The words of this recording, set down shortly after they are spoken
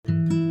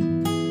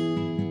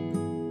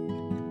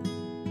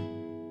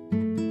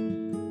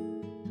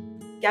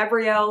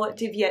Gabrielle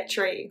de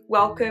Vietri,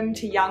 welcome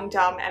to Young,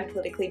 Dumb and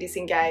Politically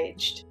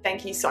Disengaged.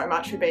 Thank you so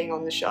much for being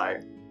on the show.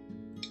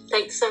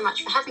 Thanks so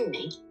much for having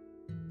me.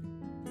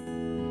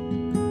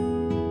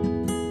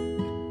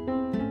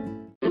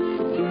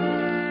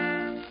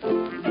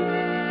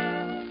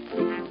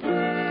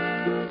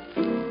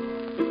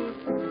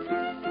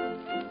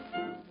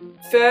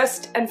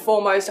 First and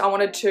foremost, I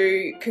wanted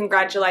to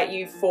congratulate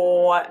you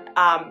for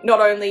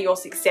not only your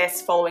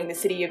success following the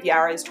City of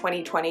Yarra's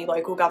 2020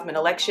 local government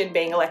election,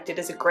 being elected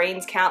as a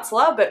Greens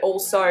Councillor, but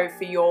also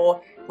for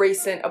your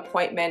recent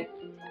appointment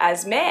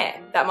as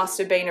Mayor. That must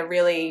have been a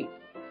really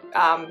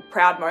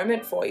proud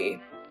moment for you.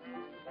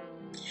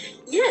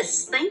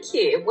 Yes, thank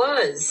you. It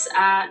was.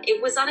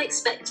 It was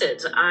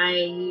unexpected.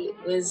 I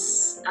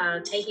was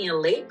taking a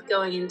leap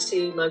going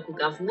into local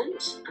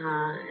government,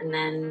 and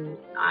then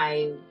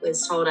I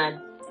was told I'd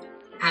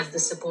have the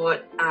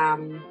support of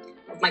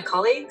my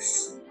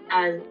colleagues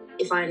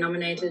if I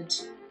nominated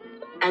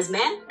as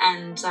Mayor,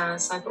 and so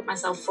I put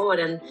myself forward,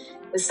 and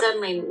it was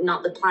certainly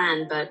not the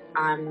plan, but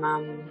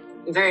I'm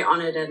very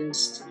honoured and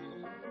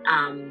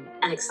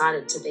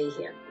excited to be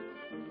here.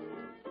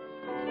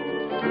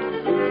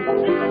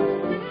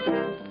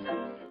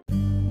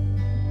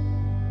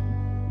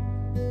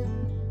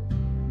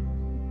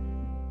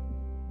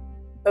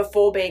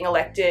 Before being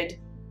elected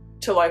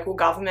to local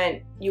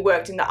government, you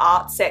worked in the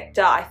arts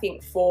sector, I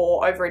think,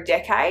 for over a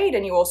decade,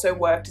 and you also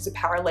worked as a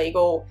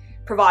paralegal,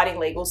 providing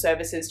legal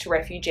services to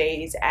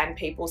refugees and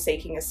people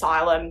seeking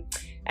asylum.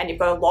 And you've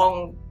got a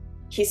long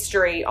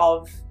history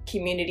of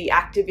community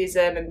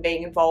activism and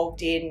being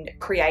involved in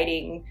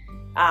creating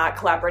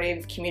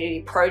collaborative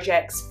community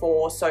projects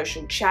for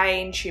social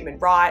change, human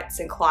rights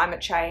and climate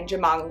change,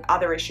 among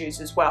other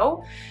issues as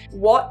well.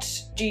 What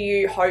do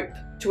you hope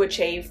to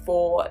achieve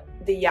for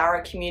the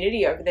Yarra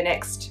community over the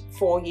next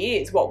 4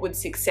 years? What would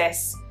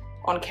success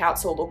on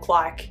council look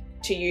like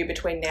to you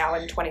between now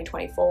and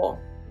 2024?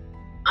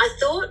 I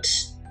thought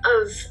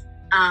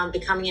of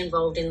becoming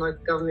involved in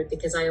local government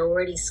because I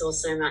already saw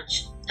so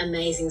much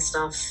amazing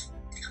stuff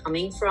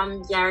coming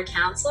from Yarra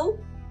Council.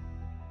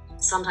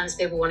 Sometimes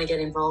people want to get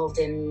involved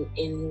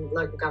in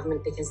local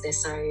government because they're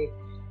so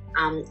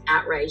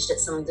outraged at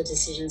some of the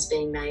decisions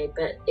being made,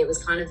 but it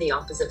was kind of the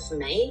opposite for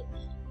me.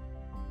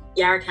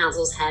 Yarra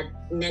Council's had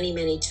many,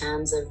 many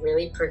terms of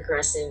really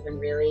progressive and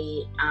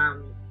really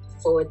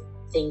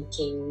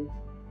forward-thinking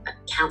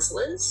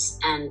councillors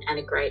and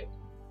a great,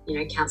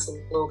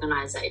 council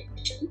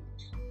organisation.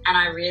 And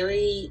I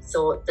really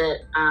thought that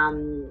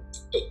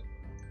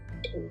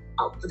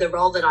the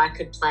role that I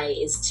could play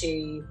is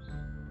to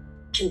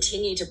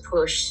continue to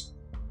push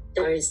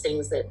those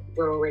things that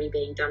were already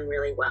being done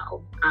really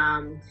well.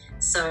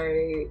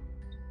 So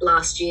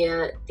last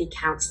year, the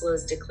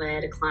councillors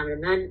declared a climate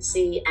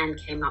emergency and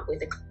came up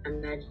with a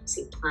climate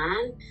emergency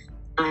plan.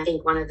 I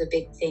think one of the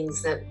big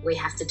things that we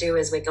have to do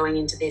as we're going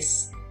into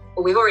this,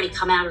 well, we've already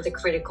come out of the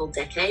critical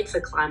decade for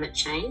climate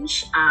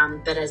change,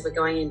 but as we're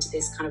going into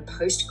this kind of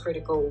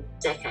post-critical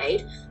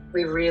decade,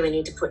 we really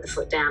need to put the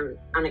foot down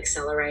on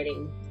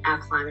accelerating our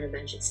climate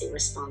emergency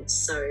response.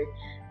 So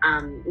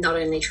not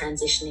only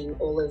transitioning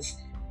all of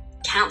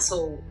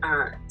council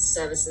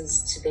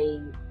services to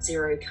be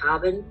zero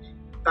carbon,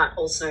 but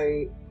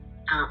also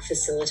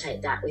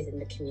facilitate that within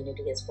the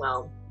community as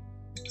well.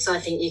 So I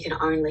think you can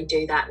only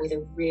do that with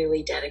a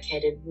really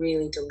dedicated,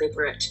 really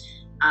deliberate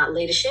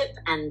leadership.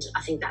 And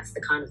I think that's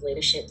the kind of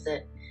leadership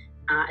that,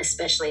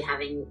 especially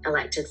having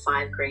elected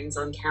 5 Greens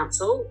on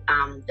council,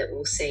 that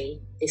we'll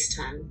see this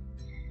term.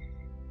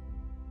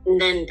 And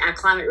then our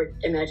climate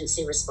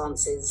emergency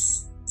response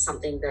is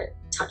something that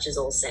touches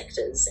all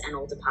sectors and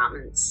all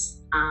departments.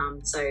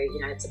 So,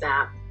 it's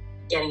about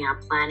getting our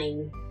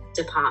planning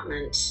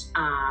department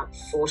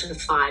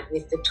fortified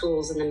with the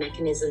tools and the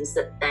mechanisms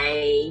that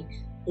they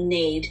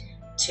need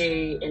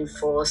to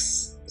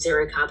enforce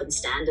zero carbon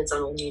standards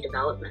on all new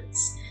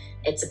developments.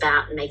 It's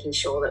about making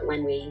sure that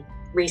when we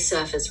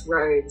resurface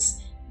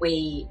roads,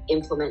 we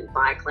implement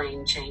bike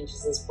lane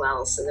changes as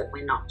well, so that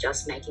we're not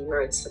just making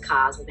roads for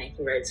cars, we're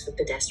making roads for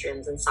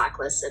pedestrians and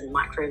cyclists and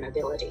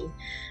micro-mobility.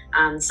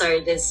 So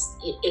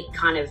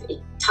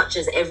it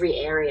touches every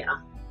area.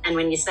 And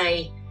when you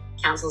say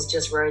council's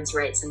just roads,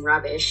 rates and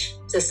rubbish,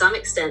 to some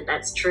extent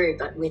that's true,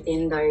 but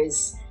within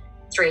those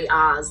 3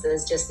 R's,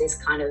 there's just this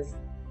kind of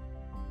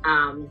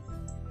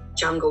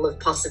jungle of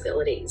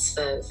possibilities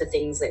for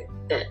things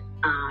that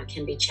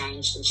can be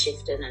changed and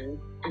shifted, and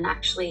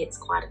actually it's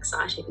quite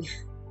exciting.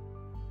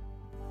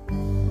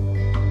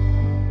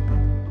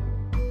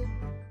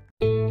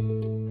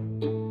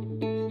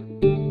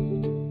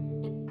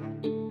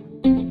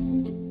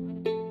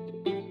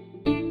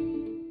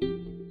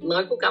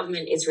 Local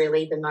government is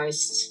really the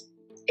most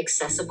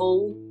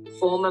accessible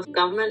form of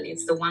government.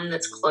 It's the one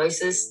that's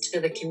closest to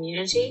the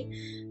community,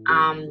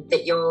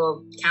 that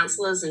your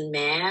councillors and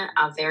mayor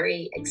are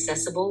very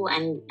accessible,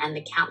 and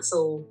the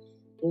council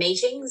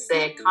meetings.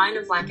 They're kind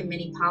of like a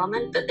mini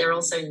parliament, but they're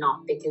also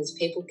not, because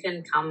people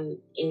can come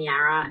in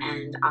Yarra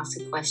and ask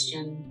a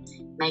question,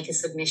 make a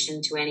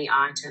submission to any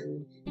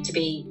item, to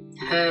be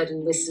heard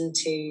and listened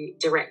to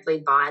directly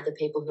by the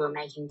people who are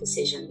making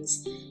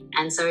decisions.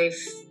 And so if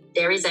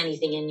there is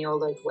anything in your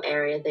local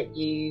area that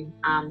you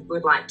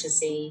would like to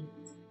see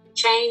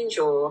change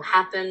or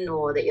happen,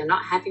 or that you're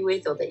not happy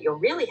with, or that you're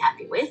really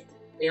happy with,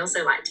 we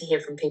also like to hear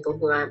from people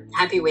who are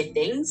happy with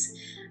things,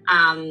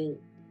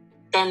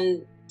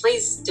 then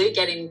please do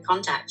get in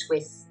contact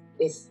with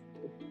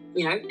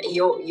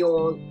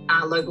your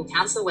local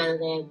council, whether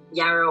they're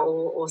Yarra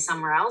or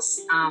somewhere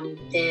else.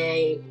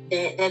 They're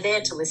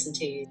there to listen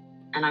to you,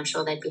 and I'm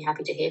sure they'd be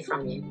happy to hear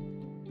from you.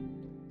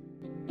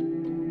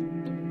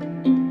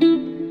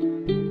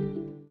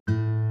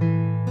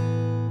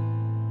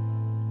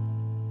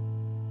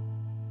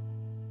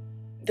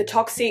 The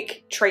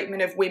toxic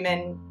treatment of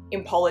women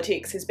in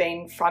politics has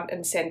been front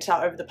and centre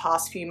over the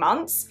past few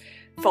months,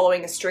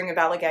 following a string of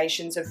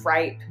allegations of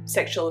rape,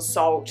 sexual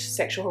assault,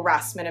 sexual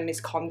harassment and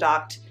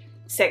misconduct,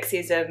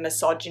 sexism,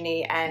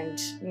 misogyny,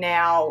 and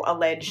now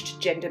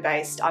alleged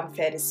gender-based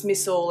unfair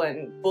dismissal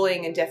and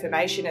bullying and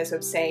defamation, as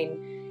we've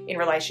seen in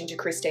relation to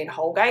Christine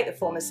Holgate, the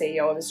former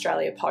CEO of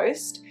Australia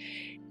Post.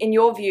 In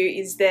your view,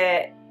 is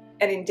there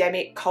an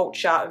endemic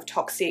culture of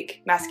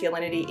toxic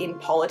masculinity in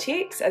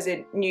politics? As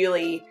a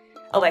newly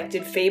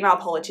elected female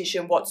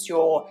politician, what's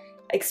your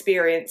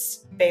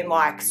experience been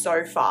like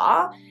so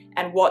far?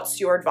 And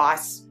what's your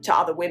advice to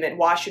other women?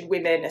 Why should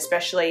women,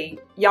 especially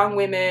young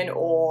women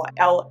or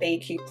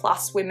LGBTQ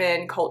plus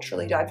women,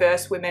 culturally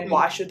diverse women,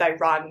 why should they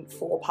run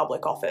for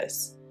public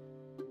office?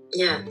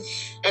 Yeah,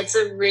 it's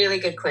a really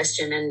good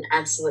question, and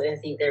absolutely I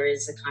think there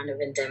is a kind of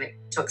endemic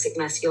toxic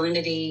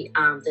masculinity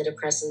that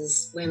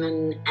oppresses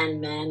women and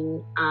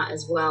men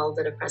as well,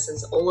 that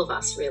oppresses all of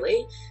us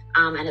really,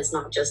 and it's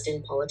not just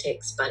in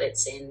politics, but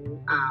it's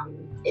in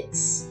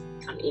it's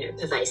kind of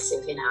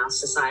pervasive in our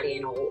society,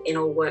 in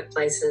all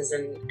workplaces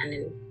and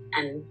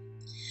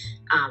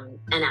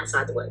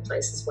outside the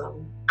workplace as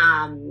well.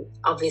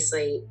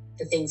 Obviously,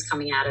 the things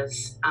coming out of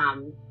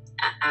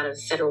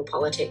federal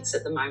politics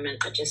at the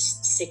moment are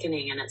just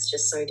sickening, and it's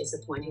just so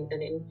disappointing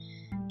that in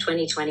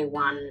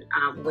 2021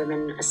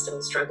 women are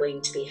still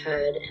struggling to be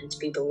heard and to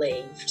be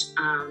believed.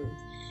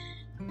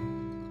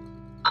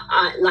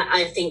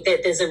 I think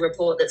that there's a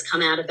report that's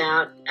come out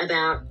about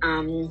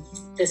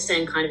the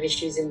same kind of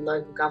issues in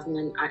local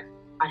government.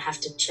 I'd have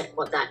to check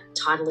what that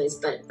title is,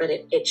 but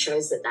it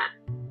shows that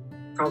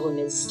problem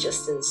is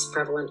just as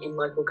prevalent in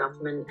local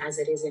government as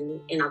it is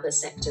in other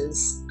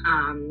sectors.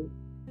 And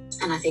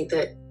I think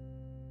that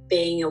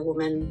being a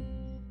woman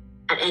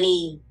at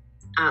any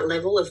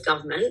level of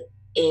government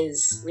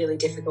is really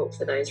difficult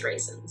for those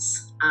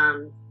reasons.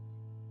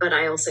 But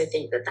I also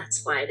think that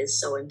that's why it is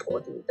so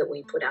important that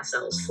we put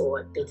ourselves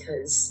forward,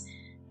 because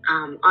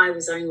I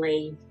was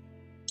only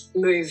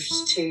moved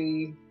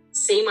to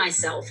see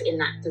myself in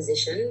that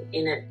position,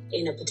 in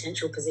a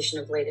potential position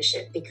of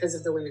leadership, because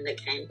of the women that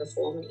came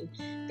before me,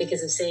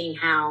 because of seeing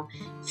how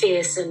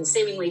fierce and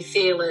seemingly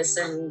fearless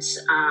and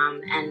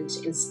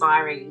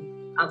inspiring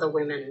other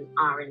women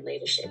are in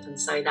leadership. And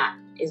so that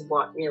is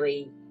what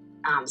really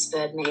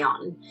spurred me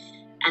on.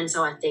 And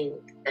so I think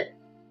that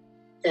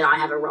I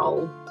have a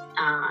role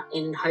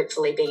in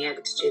hopefully being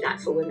able to do that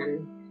for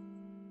women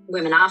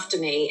after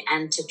me,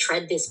 and to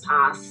tread this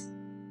path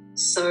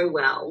so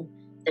well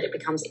that it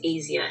becomes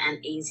easier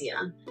and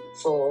easier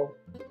for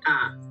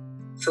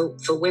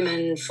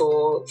women,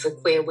 for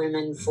queer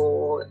women,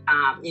 for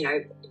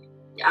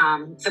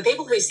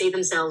people who see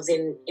themselves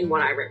in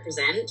what I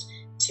represent,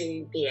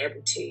 to be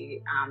able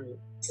to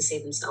see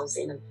themselves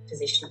in a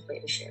position of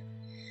leadership.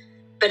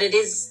 But it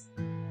is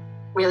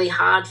really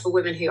hard for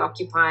women who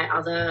occupy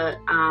other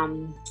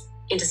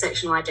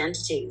intersectional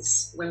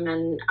identities,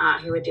 women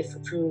who are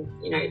different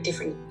from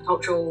different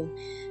cultural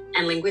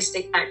and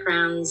linguistic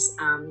backgrounds,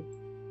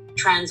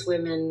 trans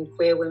women,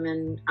 queer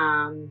women,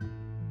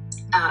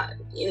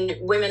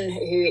 women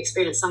who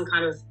experience some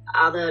kind of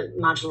other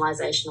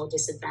marginalisation or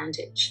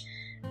disadvantage.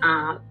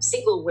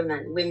 Single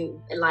women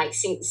like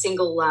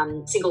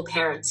single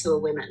parents who are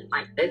women.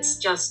 Like, it's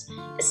just,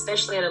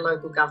 especially at a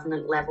local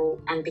government level,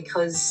 and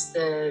because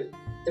the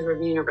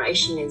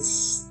remuneration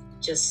is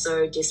just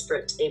so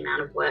disparate to the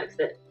amount of work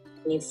that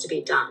needs to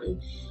be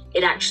done,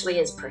 it actually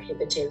is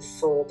prohibitive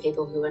for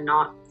people who are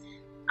not,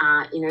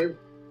 who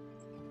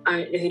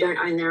don't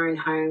own their own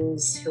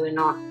homes, who are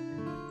not,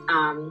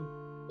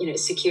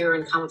 secure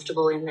and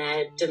comfortable in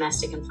their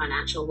domestic and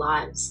financial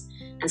lives.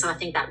 And so I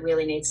think that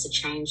really needs to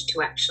change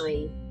to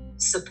actually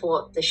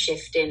support the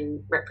shift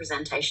in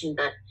representation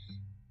that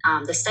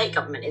the state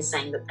government is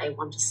saying that they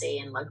want to see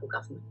in local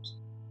government.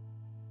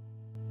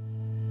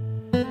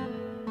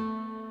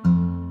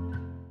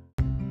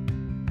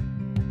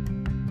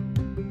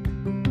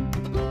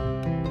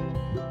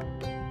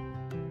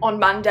 On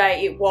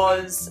Monday, it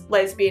was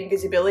Lesbian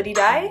Visibility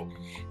Day.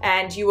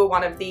 and you were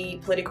one of the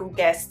political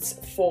guests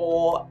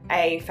for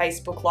a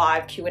Facebook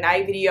Live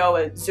Q&A video,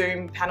 a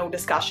Zoom panel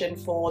discussion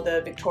for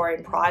the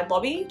Victorian Pride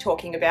Lobby,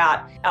 talking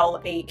about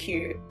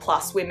LGBTQ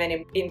plus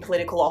women in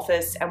political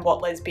office and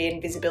what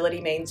lesbian visibility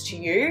means to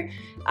you.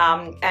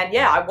 And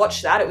yeah, I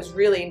watched that. It was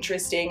really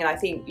interesting, and I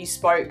think you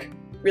spoke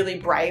really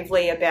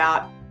bravely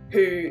about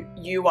who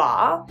you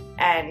are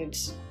and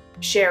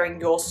sharing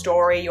your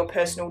story, your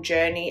personal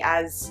journey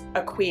as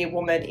a queer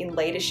woman in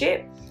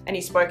leadership. And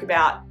you spoke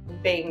about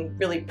being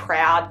really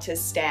proud to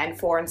stand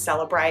for and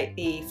celebrate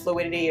the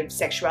fluidity of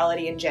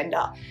sexuality and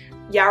gender.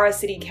 Yarra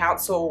City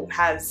Council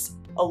has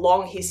a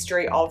long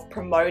history of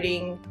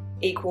promoting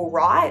equal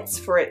rights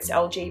for its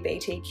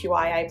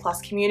LGBTQIA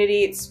plus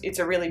community. It's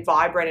a really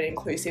vibrant and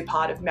inclusive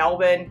part of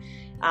Melbourne.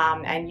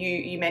 And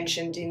you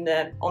mentioned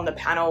on the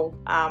panel,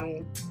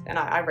 and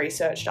I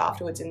researched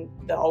afterwards in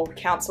the old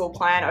council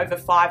plan, over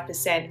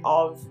 5%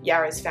 of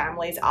Yarra's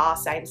families are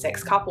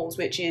same-sex couples,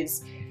 which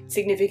is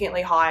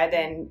significantly higher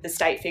than the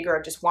state figure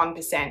of just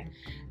 1%.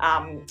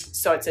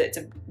 So it's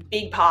a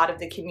big part of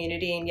the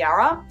community in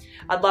Yarra.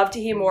 I'd love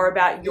to hear more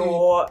about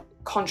your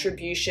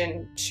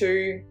contribution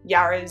to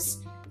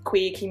Yarra's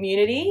queer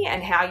community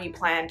and how you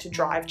plan to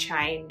drive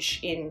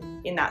change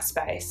in that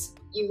space.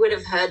 You would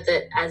have heard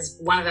that as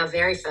one of our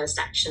very first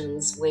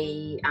actions,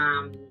 we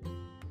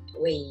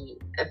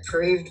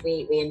approved,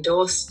 we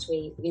endorsed,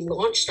 we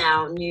launched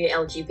our new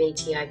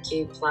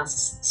LGBTIQ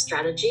plus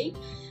strategy,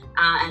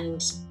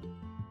 and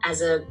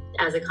as a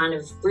kind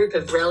of group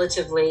of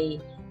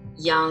relatively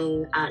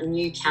young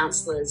new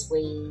councillors,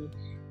 we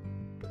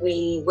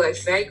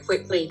worked very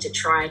quickly to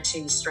try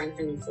to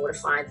strengthen and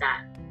fortify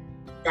that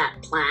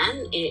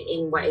plan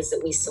in ways that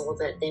we saw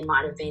that there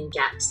might have been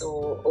gaps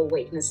or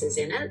weaknesses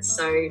in it.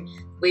 So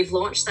we've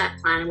launched that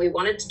plan, and we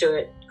wanted to do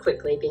it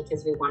quickly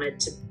because we wanted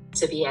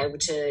to be able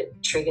to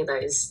trigger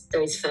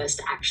those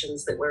first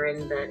actions that were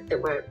in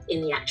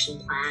the action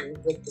plan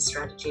with the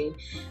strategy.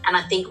 And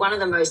I think one of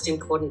the most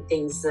important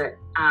things that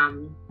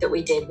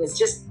we did was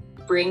just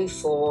bring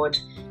forward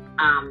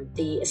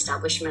the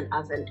establishment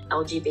of an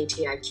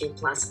LGBTIQ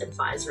plus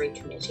advisory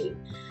committee.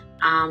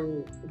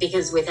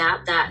 Because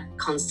without that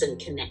constant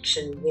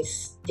connection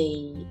with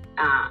the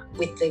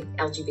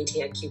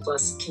LGBTIQ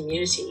plus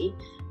community,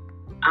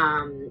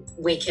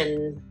 we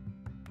can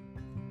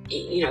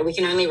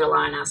only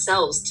rely on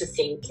ourselves to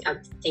think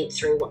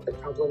through what the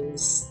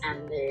problems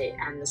and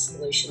the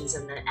solutions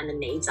and the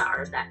needs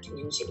are of that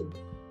community.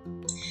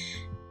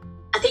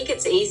 I think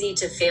it's easy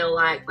to feel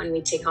like when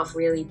we tick off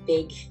really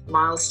big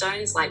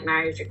milestones like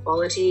marriage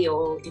equality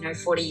or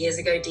 40 years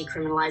ago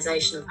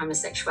decriminalisation of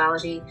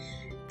homosexuality,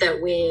 that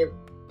we're,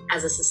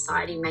 as a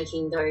society,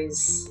 making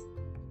those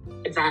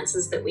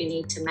advances that we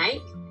need to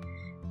make.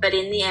 But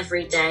in the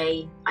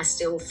everyday, I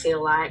still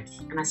feel like,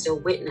 and I still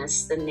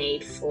witness the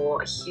need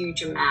for a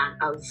huge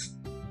amount of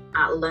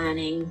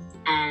learning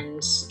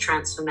and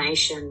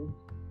transformation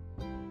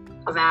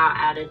of our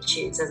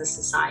attitudes as a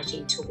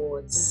society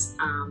towards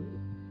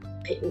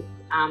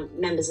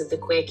members of the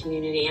queer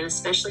community, and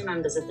especially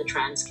members of the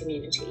trans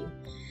community.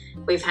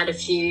 We've had a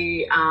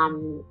few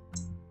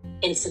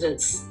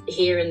incidents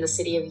here in the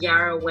City of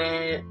Yarra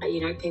where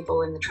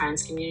people in the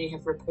trans community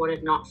have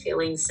reported not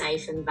feeling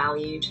safe and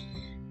valued,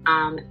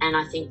 and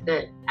I think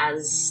that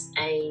as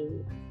a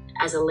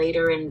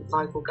leader in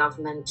local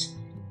government,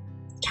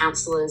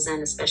 councillors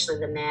and especially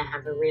the mayor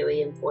have a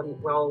really important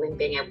role in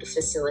being able to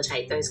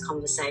facilitate those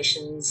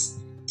conversations,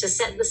 to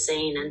set the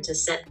scene and to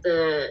set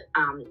the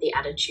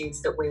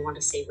attitudes that we want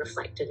to see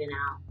reflected in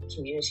our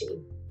community.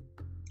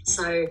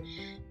 So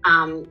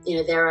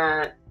there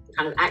are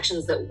kind of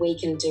actions that we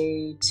can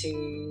do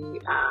to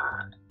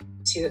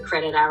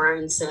accredit our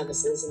own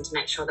services and to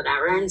make sure that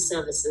our own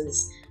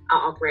services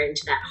are operating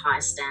to that high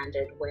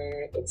standard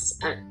where it's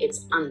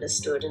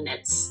understood and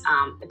it's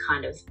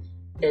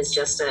there's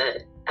just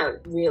a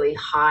really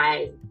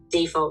high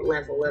default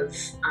level of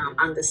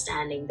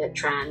understanding that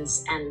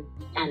trans and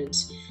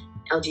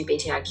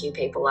LGBTIQ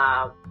people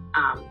are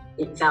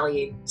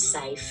valued,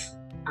 safe,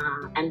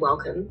 and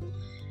welcome.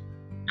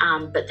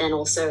 But then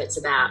also it's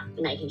about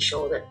making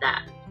sure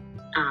that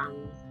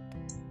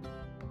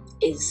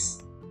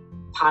is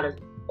part of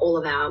all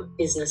of our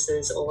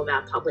businesses, all of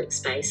our public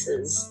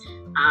spaces,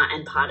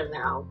 and part of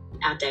our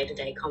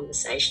day-to-day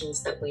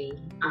conversations, that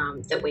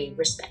we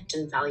respect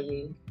and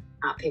value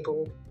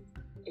people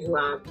who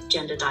are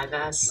gender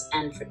diverse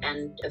and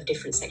of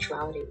different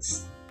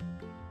sexualities.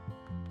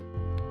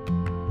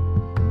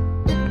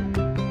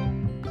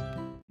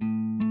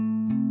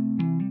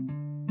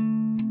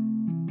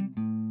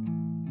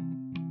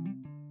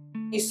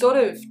 You sort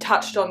of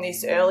touched on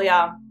this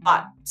earlier,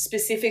 but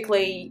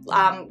specifically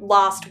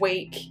last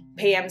week,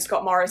 PM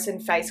Scott Morrison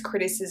faced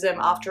criticism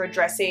after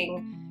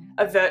addressing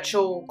a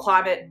virtual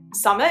climate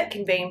summit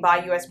convened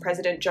by US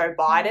President Joe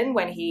Biden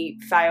when he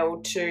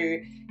failed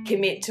to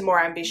commit to more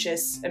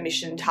ambitious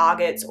emission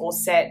targets or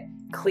set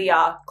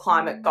clear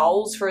climate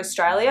goals for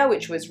Australia,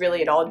 which was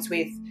really at odds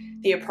with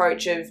the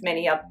approach of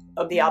many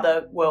of the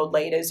other world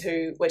leaders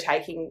who were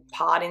taking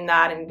part in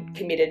that and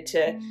committed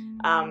to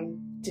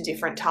to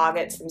different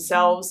targets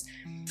themselves.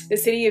 The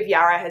City of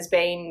Yarra has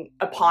been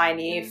a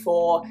pioneer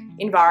for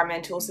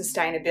environmental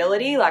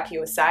sustainability, like you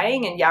were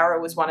saying, and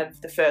Yarra was one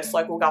of the first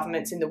local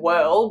governments in the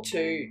world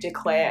to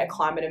declare a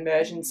climate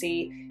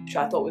emergency, which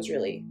I thought was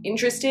really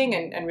interesting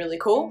and really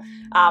cool,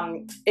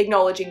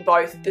 acknowledging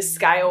both the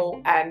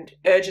scale and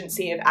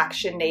urgency of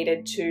action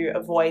needed to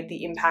avoid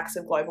the impacts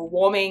of global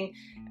warming,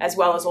 as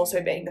well as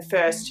also being the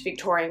first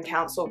Victorian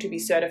council to be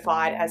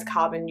certified as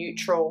carbon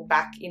neutral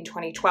back in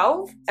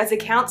 2012. As a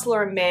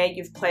councillor and mayor,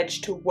 you've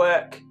pledged to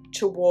work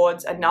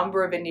towards a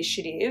number of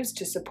initiatives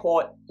to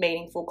support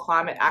meaningful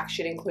climate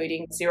action,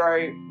 including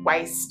zero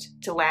waste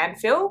to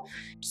landfill.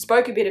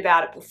 Spoke a bit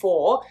about it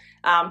before,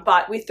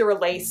 but with the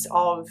release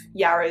of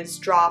Yarra's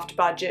draft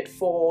budget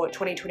for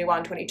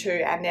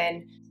 2021-22 and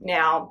then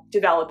now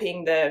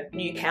developing the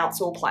new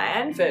council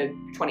plan for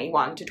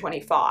 21 to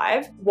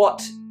 25,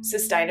 what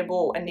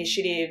sustainable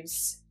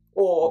initiatives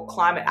or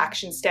climate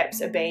action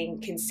steps are being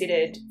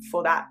considered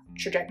for that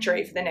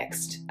trajectory for the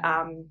next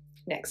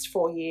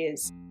 4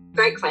 years?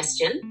 Great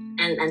question,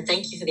 and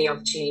thank you for the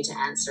opportunity to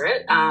answer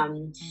it.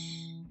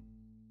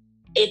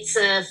 It's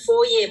a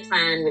 4-year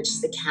plan, which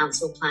is the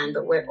council plan,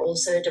 but we're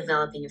also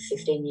developing a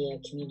 15-year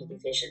community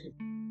vision.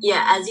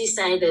 Yeah, as you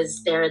say,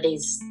 there are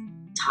these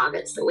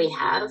targets that we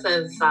have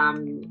of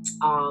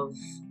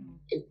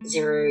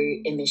zero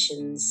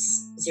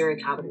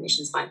carbon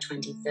emissions by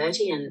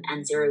 2030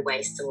 and zero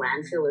waste to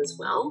landfill as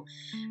well.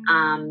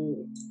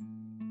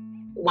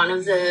 One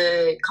of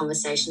the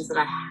conversations that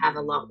I have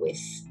a lot with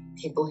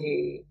people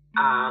who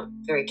are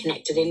very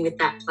connected in with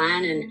that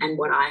plan and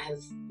what I have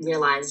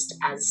realised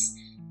as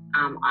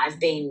I've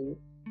been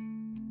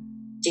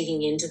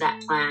digging into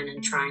that plan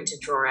and trying to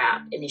draw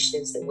out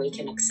initiatives that we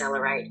can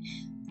accelerate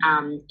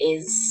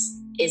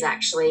is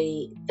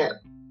actually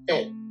that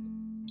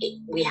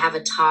we have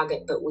a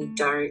target, but we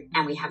don't,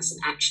 and we have some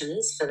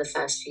actions for the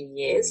first few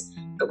years,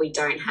 but we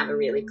don't have a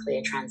really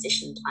clear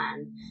transition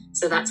plan.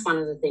 So that's one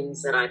of the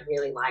things that I'd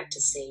really like to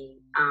see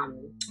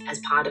as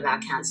part of our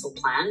council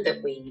plan,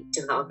 that we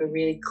develop a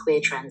really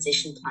clear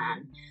transition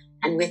plan.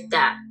 And with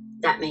that,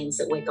 that means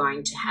that we're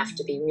going to have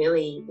to be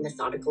really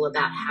methodical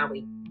about how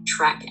we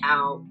track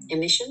our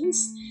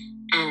emissions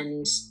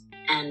and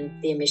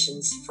the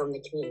emissions from the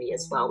community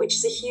as well, which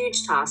is a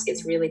huge task.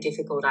 It's really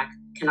difficult. I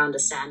can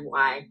understand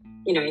why,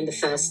 in the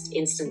first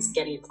instance,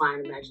 getting a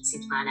climate emergency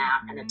plan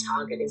out and a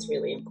target is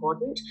really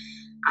important.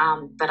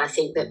 But I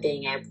think that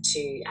being able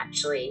to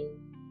actually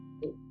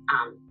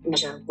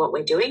measure what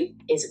we're doing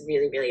is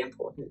really, really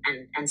important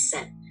and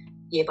set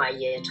year by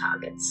year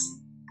targets.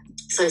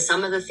 So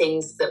some of the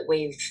things that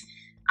we've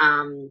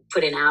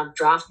put in our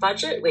draft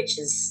budget, which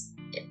is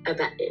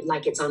about,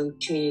 it's on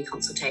community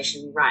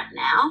consultation right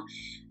now,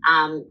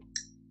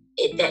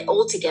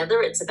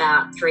 altogether it's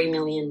about $3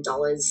 million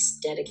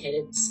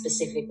dedicated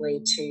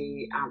specifically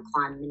to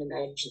climate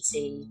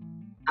emergency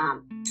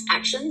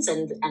actions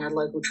and a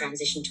local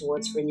transition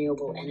towards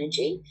renewable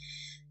energy.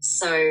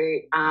 So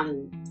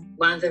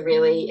one of the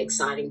really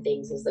exciting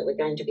things is that we're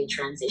going to be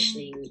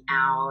transitioning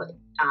our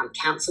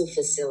council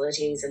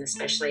facilities and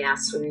especially our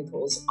swimming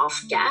pools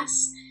off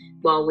gas.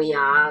 While we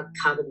are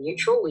carbon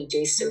neutral, we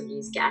do still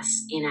use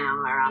gas in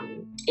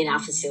our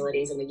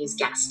facilities, and we use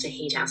gas to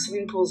heat our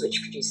swimming pools,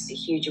 which produces a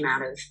huge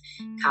amount of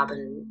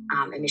carbon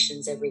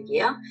emissions every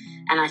year.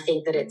 And I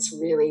think that it's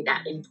really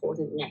that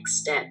important next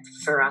step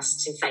for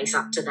us to face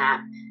up to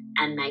that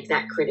and make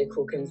that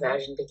critical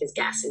conversion, because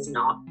gas is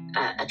not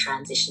a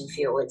transition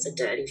fuel. It's a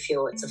dirty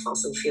fuel. It's a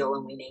fossil fuel,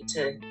 and we need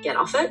to get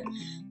off it.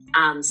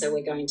 So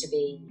we're going to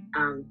be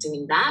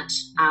doing that.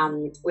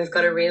 We've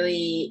got a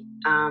really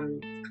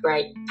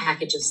great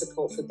package of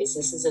support for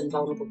businesses and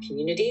vulnerable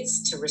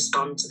communities to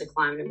respond to the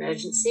climate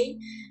emergency,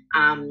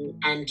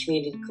 and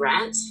community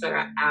grants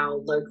for our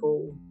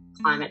local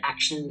climate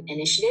action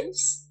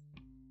initiatives.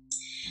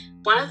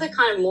 One of the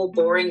kind of more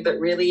boring but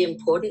really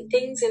important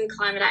things in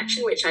climate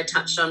action, which I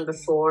touched on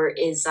before,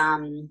 is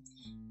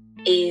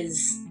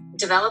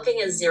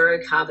developing a zero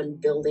carbon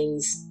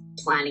buildings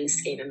planning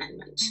scheme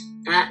amendment.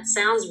 That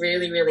sounds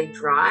really, really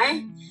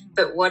dry,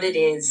 but what it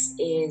is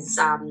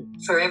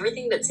for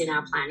everything that's in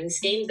our planning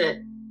scheme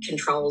that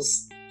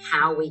controls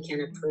how we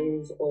can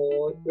approve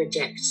or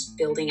reject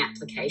building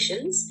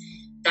applications,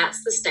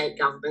 that's the state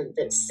government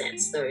that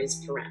sets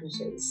those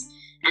parameters.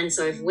 And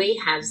so if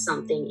we have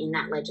something in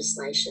that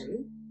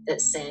legislation that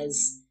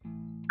says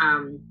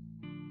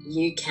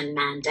you can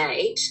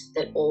mandate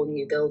that all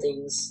new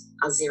buildings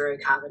are zero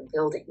carbon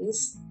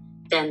buildings,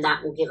 then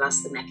that will give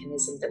us the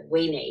mechanism that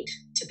we need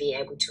to be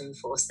able to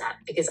enforce that.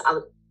 Because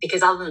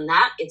other than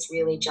that, it's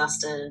really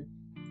just a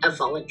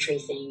voluntary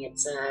thing.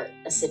 It's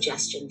a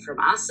suggestion from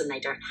us, and they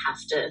don't have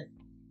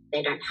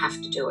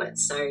to do it.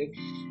 So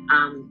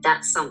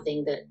that's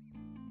something that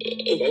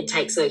it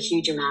takes a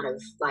huge amount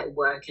of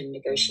work and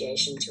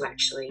negotiation to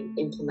actually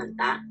implement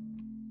that.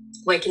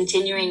 We're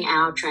continuing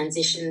our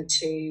transition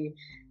to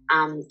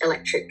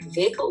electric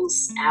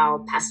vehicles. Our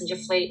passenger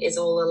fleet is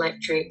all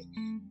electric.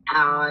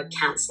 Our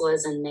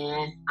councillors and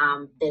mayor,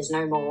 there's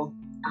no more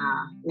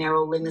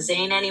mayoral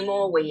limousine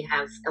anymore. We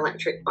have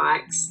electric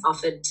bikes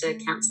offered to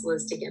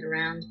councillors to get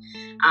around,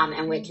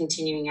 and we're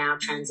continuing our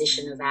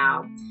transition of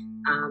our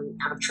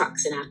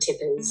trucks and our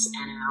tippers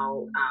and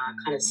our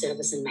kind of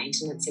service and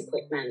maintenance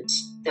equipment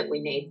that we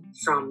need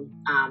from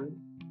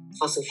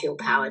fossil fuel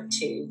powered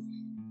to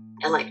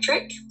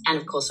electric. And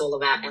of course, all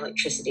of our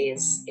electricity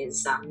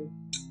is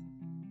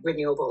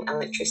renewable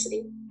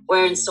electricity.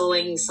 We're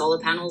installing solar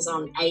panels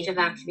on 8 of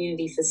our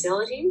community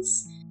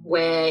facilities.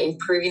 We're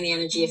improving the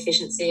energy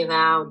efficiency of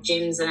our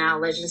gyms and our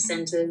leisure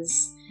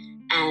centres.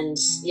 And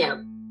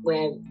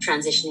we're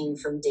transitioning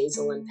from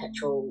diesel and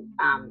petrol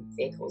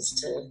vehicles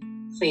to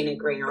cleaner,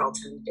 greener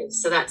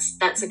alternatives. So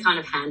that's a kind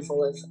of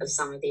handful of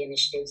some of the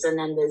initiatives. And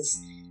then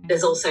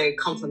there's also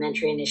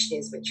complementary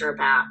initiatives which are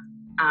about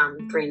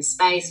green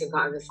space. We've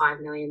got over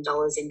 $5 million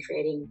in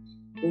creating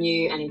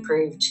new and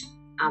improved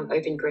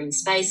open green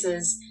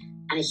spaces,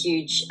 and a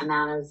huge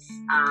amount of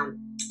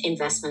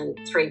investment,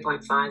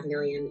 $3.5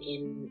 million,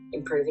 in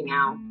improving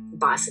our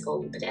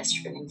bicycle and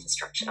pedestrian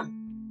infrastructure.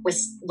 We're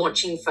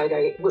launching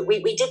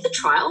we did the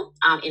trial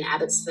in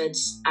Abbotsford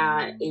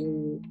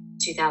in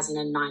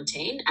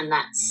 2019, and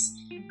that's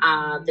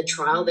the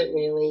trial that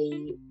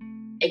really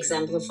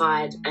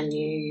exemplified a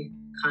new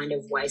kind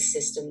of waste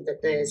system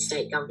that the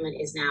state government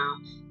is now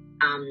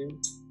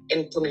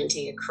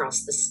implementing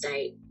across the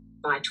state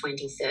by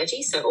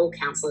 2030. So all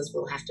councillors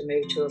will have to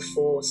move to a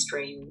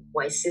 4-stream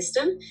waste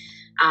system.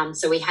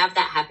 So we have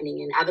that happening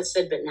in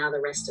Abbotsford, but now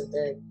the rest of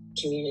the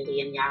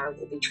community in Yarra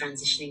will be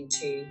transitioning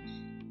to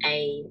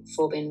a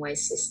 4-bin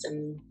waste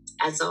system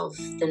as of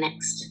the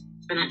next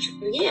financial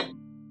year.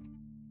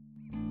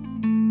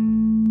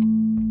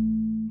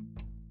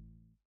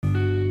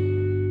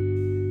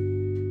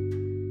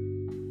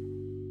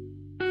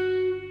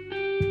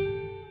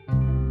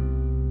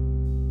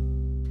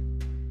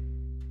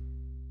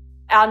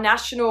 Our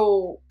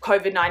national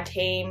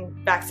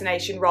COVID-19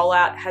 vaccination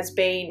rollout has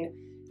been,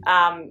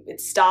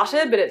 it's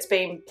started, but it's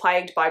been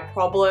plagued by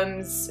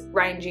problems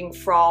ranging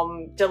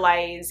from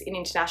delays in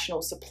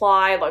international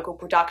supply, local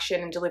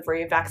production and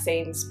delivery of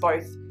vaccines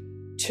both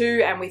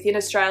to and within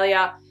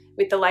Australia,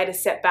 with the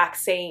latest setback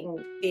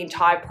seeing the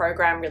entire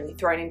program really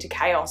thrown into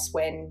chaos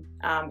when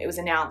it was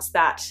announced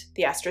that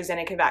the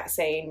AstraZeneca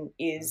vaccine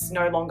is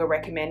no longer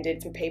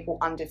recommended for people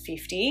under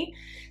 50.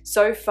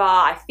 So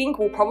far, I think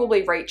we'll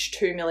probably reach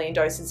 2 million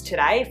doses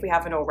today if we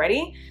haven't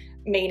already,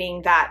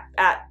 meaning that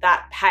at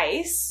that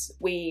pace,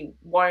 we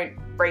won't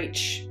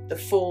reach the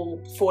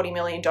full 40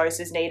 million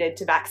doses needed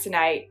to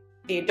vaccinate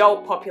the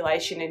adult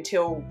population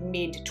until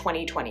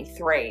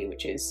mid-2023,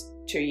 which is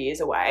 2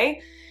 years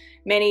away.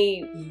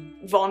 Many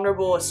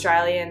vulnerable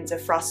Australians are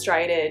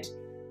frustrated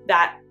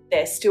that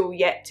they're still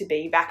yet to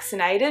be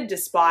vaccinated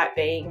despite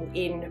being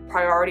in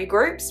priority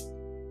groups.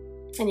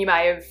 And you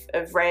may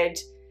have read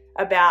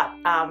about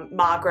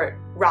Margaret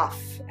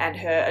Ruff and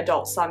her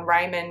adult son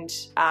Raymond,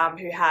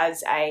 who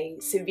has a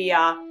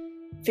severe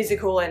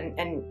physical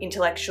and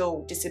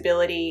intellectual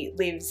disability,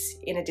 lives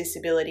in a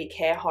disability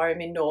care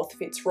home in North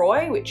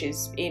Fitzroy, which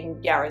is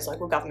in Yarra's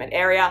local government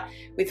area,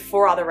 with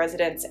 4 other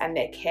residents and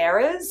their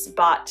carers.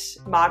 But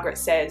Margaret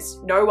says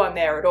no one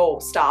there at all,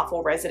 staff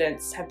or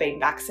residents, have been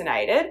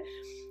vaccinated.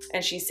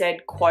 And she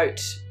said,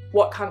 quote,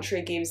 "What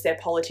country gives their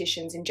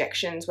politicians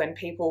injections when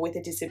people with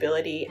a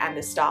disability and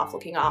the staff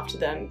looking after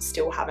them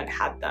still haven't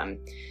had them?"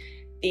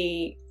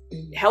 The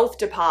health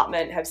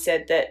department have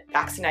said that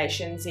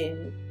vaccinations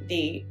in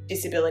the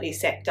disability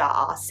sector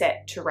are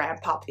set to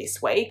ramp up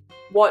this week.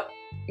 What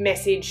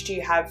message do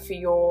you have for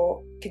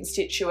your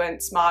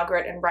constituents,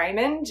 Margaret and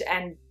Raymond,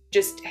 and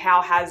just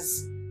how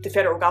has the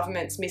federal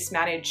government's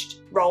mismanaged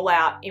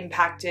rollout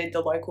impacted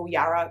the local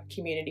Yarra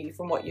community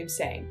from what you've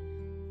seen?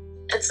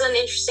 It's an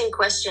interesting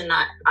question.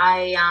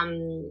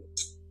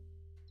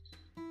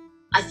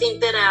 I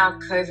think that our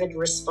COVID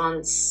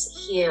response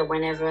here,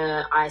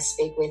 whenever I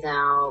speak with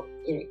our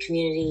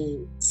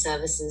community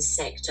services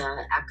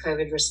sector, our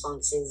COVID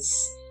response is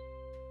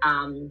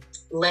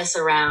less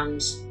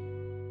around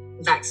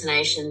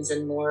vaccinations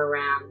and more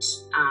around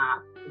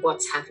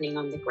what's happening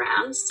on the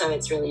ground. So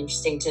it's really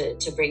interesting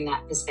to bring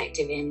that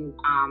perspective in.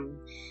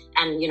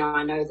 And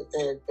I know that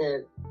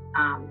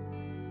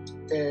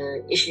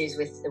the issues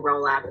with the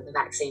rollout of the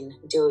vaccine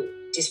do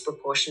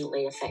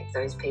disproportionately affect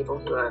those people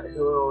who are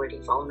already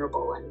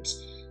vulnerable, and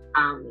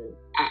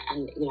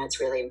it's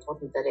really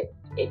important that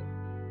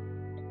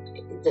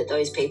that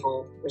those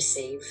people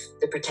receive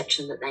the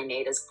protection that they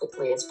need as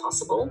quickly as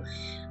possible.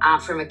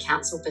 From a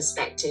council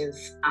perspective,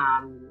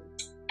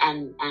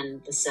 and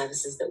the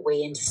services that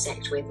we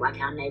intersect with, like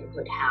our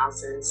neighbourhood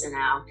houses and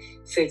our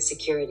food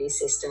security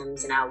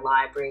systems and our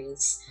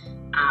libraries,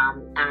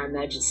 our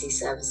emergency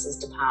services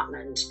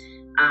department,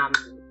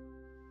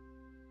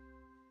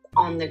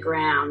 on the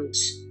ground,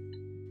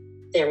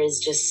 there is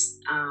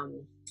just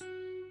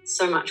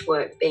so much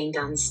work being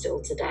done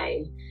still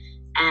today.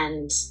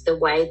 And the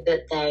way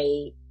that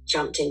they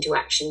jumped into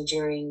action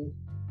during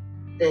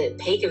the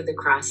peak of the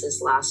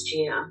crisis last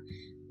year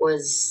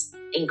was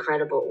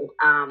incredible.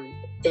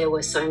 There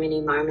were so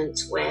many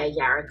moments where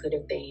Yarra could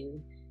have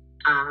been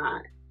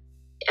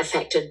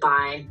affected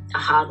by a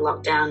hard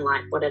lockdown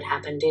like what had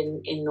happened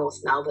in North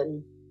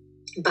Melbourne.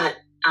 But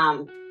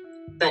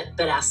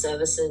our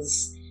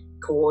services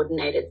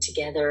coordinated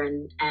together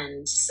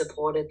and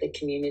supported the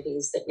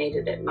communities that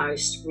needed it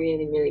most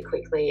really, really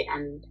quickly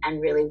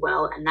and really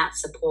well. And that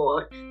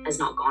support has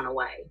not gone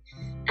away.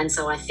 And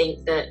so I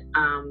think that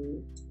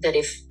that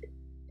if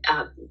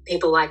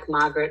people like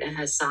Margaret and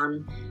her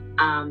son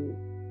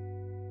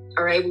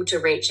are able to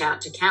reach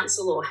out to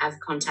council or have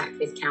contact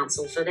with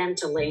council, for them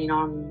to lean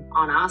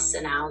on us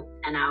and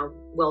our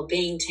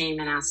wellbeing team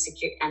and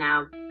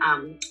our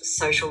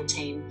social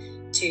team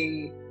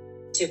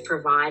to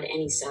provide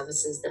any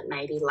services that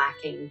may be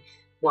lacking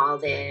while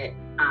they're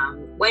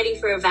waiting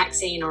for a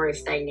vaccine, or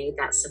if they need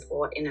that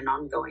support in an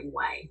ongoing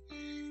way.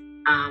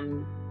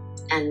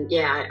 And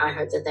yeah, I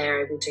hope that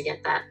they're able to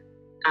get that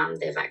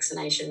their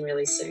vaccination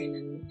really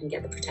soon and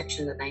get the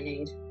protection that they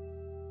need.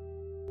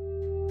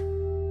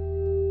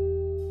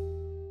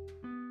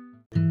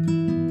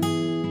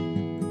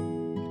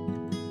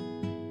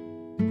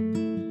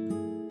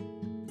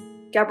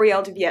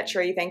 Gabrielle de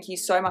Vietri, thank you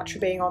so much for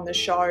being on the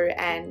show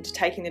and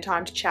taking the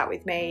time to chat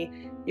with me.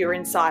 Your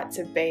insights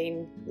have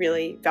been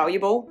really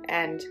valuable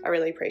and I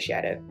really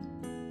appreciate it.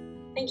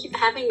 Thank you for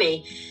having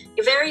me.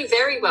 You're very,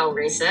 very well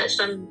researched.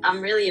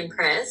 I'm really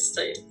impressed.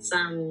 It's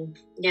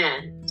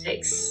it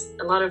takes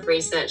a lot of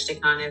research to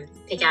kind of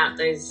pick out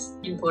those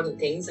important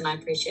things, and I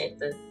appreciate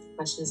the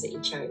questions that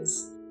you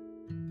chose.